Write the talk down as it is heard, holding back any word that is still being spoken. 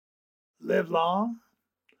Live long,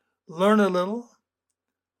 learn a little,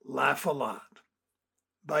 laugh a lot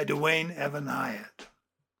by Dwayne Evan Hyatt.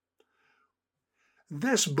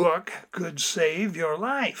 This book could save your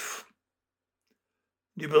life.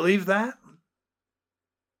 Do you believe that?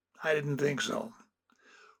 I didn't think so.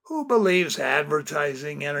 Who believes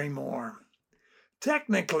advertising anymore?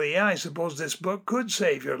 Technically, I suppose this book could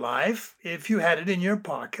save your life if you had it in your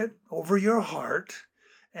pocket, over your heart,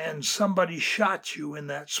 and somebody shot you in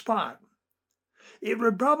that spot. It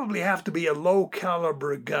would probably have to be a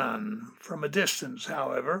low-caliber gun from a distance,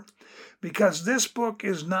 however, because this book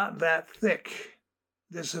is not that thick.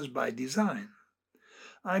 This is by design.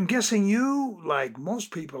 I'm guessing you, like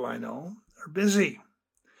most people I know, are busy.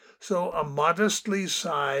 So a modestly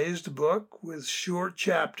sized book with short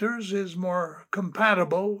chapters is more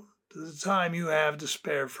compatible to the time you have to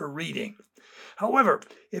spare for reading. However,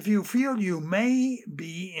 if you feel you may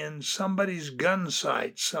be in somebody's gun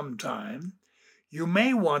sight sometime, you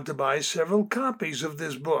may want to buy several copies of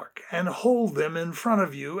this book and hold them in front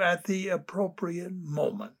of you at the appropriate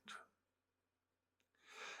moment.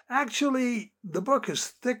 Actually, the book is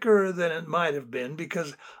thicker than it might have been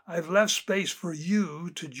because I've left space for you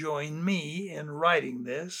to join me in writing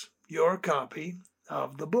this, your copy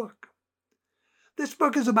of the book. This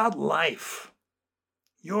book is about life,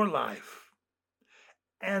 your life,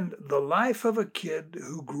 and the life of a kid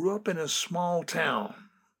who grew up in a small town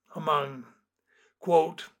among,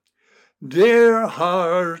 quote, dear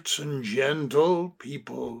hearts and gentle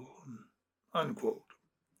people, unquote,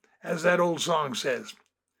 as that old song says.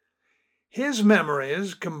 His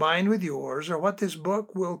memories, combined with yours, are what this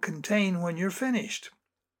book will contain when you're finished.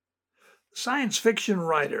 Science fiction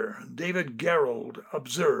writer David Gerrold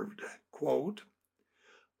observed, quote,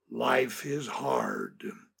 life is hard.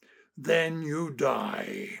 Then you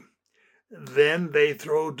die. Then they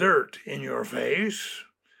throw dirt in your face.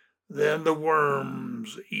 Then the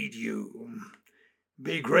worms eat you.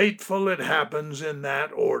 Be grateful it happens in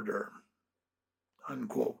that order,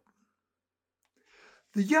 unquote.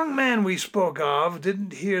 The young man we spoke of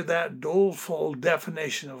didn't hear that doleful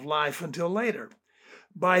definition of life until later.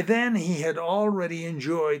 By then he had already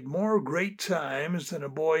enjoyed more great times than a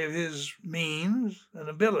boy of his means and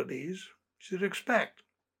abilities should expect.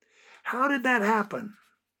 How did that happen?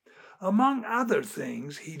 Among other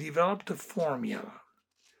things, he developed a formula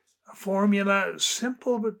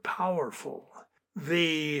simple but powerful,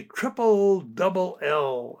 the triple double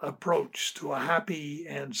L approach to a happy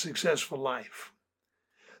and successful life.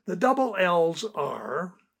 The double L's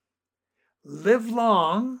are live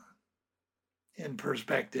long, in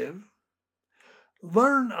perspective,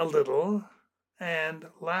 learn a little, and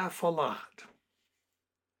laugh a lot.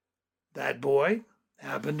 That boy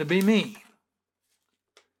happened to be me.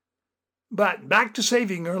 But back to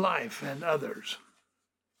saving your life and others.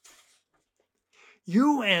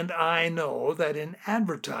 You and I know that in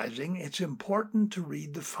advertising, it's important to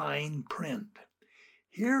read the fine print.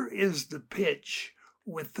 Here is the pitch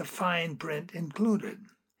with the fine print included.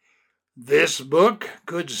 This book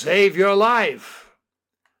could save your life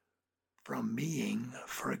from being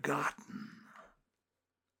forgotten.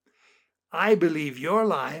 I believe your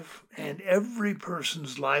life and every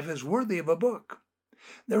person's life is worthy of a book.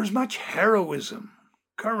 There is much heroism,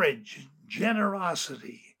 courage,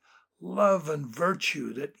 generosity, love, and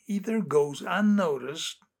virtue that either goes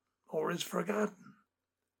unnoticed or is forgotten.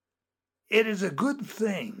 It is a good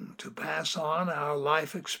thing to pass on our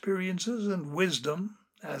life experiences and wisdom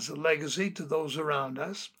as a legacy to those around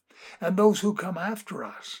us and those who come after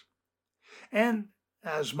us. And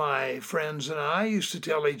as my friends and I used to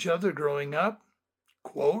tell each other growing up,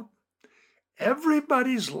 quote,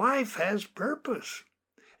 everybody's life has purpose.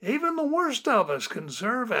 Even the worst of us can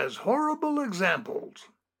serve as horrible examples,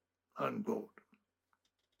 unquote.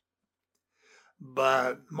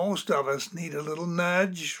 But most of us need a little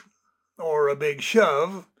nudge or a big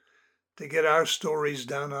shove to get our stories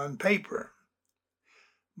down on paper.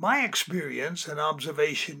 My experience and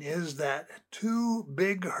observation is that two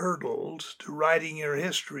big hurdles to writing your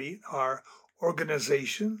history are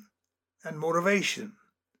organization and motivation.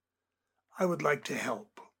 I would like to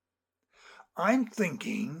help. I'm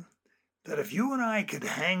thinking that if you and I could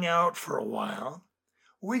hang out for a while,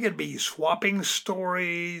 we could be swapping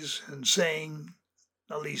stories and saying,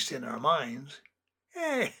 at least in our minds,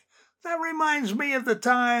 hey, that reminds me of the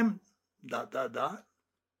time, ...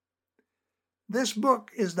 This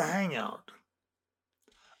book is the hangout.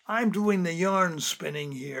 I'm doing the yarn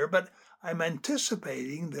spinning here, but I'm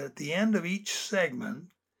anticipating that at the end of each segment,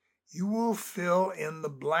 you will fill in the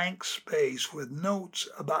blank space with notes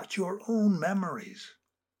about your own memories.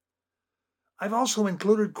 I've also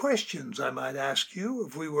included questions I might ask you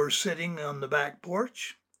if we were sitting on the back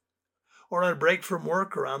porch, or on a break from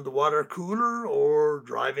work around the water cooler, or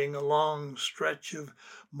driving a long stretch of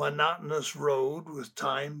monotonous road with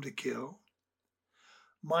time to kill.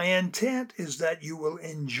 My intent is that you will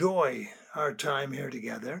enjoy our time here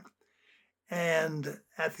together, and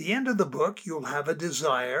at the end of the book, you'll have a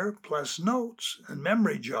desire, plus notes and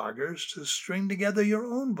memory joggers, to string together your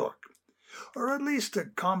own book, or at least a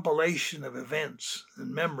compilation of events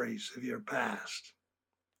and memories of your past.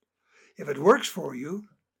 If it works for you,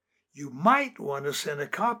 you might want to send a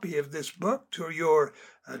copy of this book to your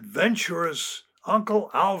adventurous Uncle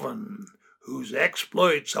Alvin, whose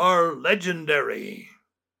exploits are legendary.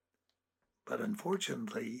 But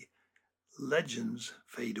unfortunately, legends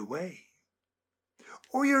fade away.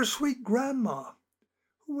 Or your sweet grandma,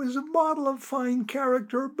 who is a model of fine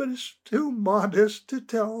character but is too modest to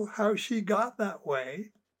tell how she got that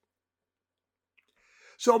way.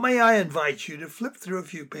 So may I invite you to flip through a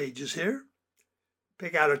few pages here,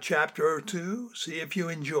 pick out a chapter or two, see if you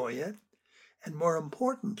enjoy it, and more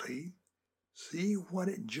importantly, see what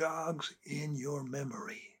it jogs in your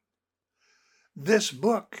memory. This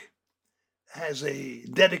book has a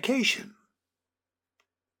dedication.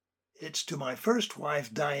 It's to my first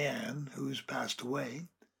wife, Diane, who's passed away,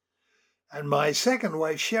 and my second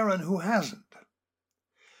wife, Sharon, who hasn't.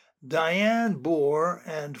 Diane bore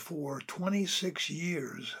and for 26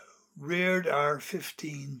 years reared our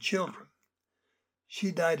 15 children.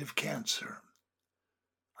 She died of cancer.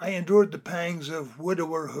 I endured the pangs of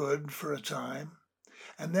widowerhood for a time,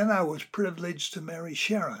 and then I was privileged to marry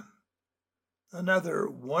Sharon, another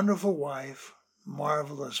wonderful wife,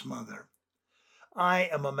 marvelous mother. I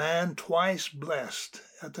am a man twice blessed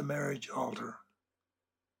at the marriage altar.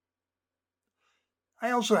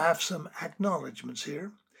 I also have some acknowledgments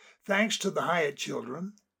here. Thanks to the Hyatt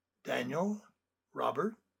children, Daniel,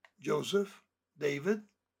 Robert, Joseph, David,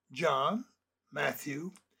 John,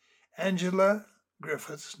 Matthew, Angela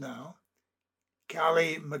Griffiths now,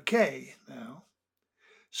 Callie McKay now,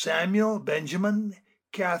 Samuel, Benjamin,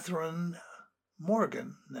 Catherine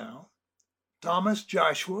Morgan now, Thomas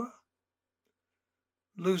Joshua,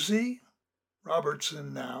 Lucy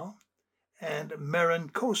Robertson now, and Marin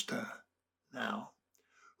Costa now,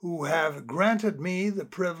 who have granted me the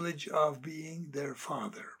privilege of being their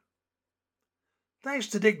father. Thanks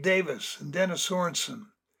to Dick Davis and Dennis Sorensen,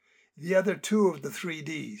 the other two of the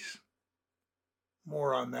 3Ds.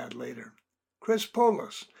 More on that later. Chris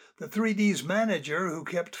Polis, the 3Ds manager who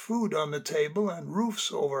kept food on the table and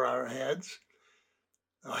roofs over our heads,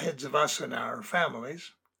 the heads of us and our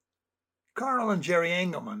families. Carl and Jerry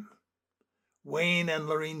Engelman, Wayne and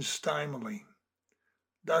Lorene Steinley,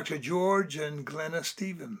 Dr. George and Glenna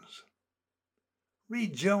Stevens,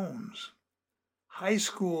 Reed Jones, high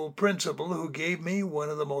school principal who gave me one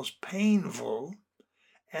of the most painful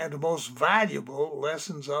and most valuable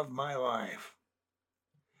lessons of my life,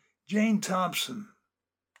 Jane Thompson,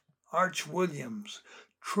 Arch Williams,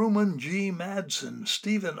 Truman G. Madsen,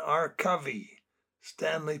 Stephen R. Covey,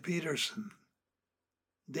 Stanley Peterson,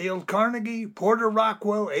 Dale Carnegie, Porter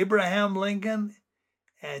Rockwell, Abraham Lincoln,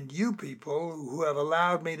 and you people who have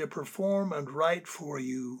allowed me to perform and write for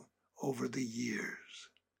you over the years.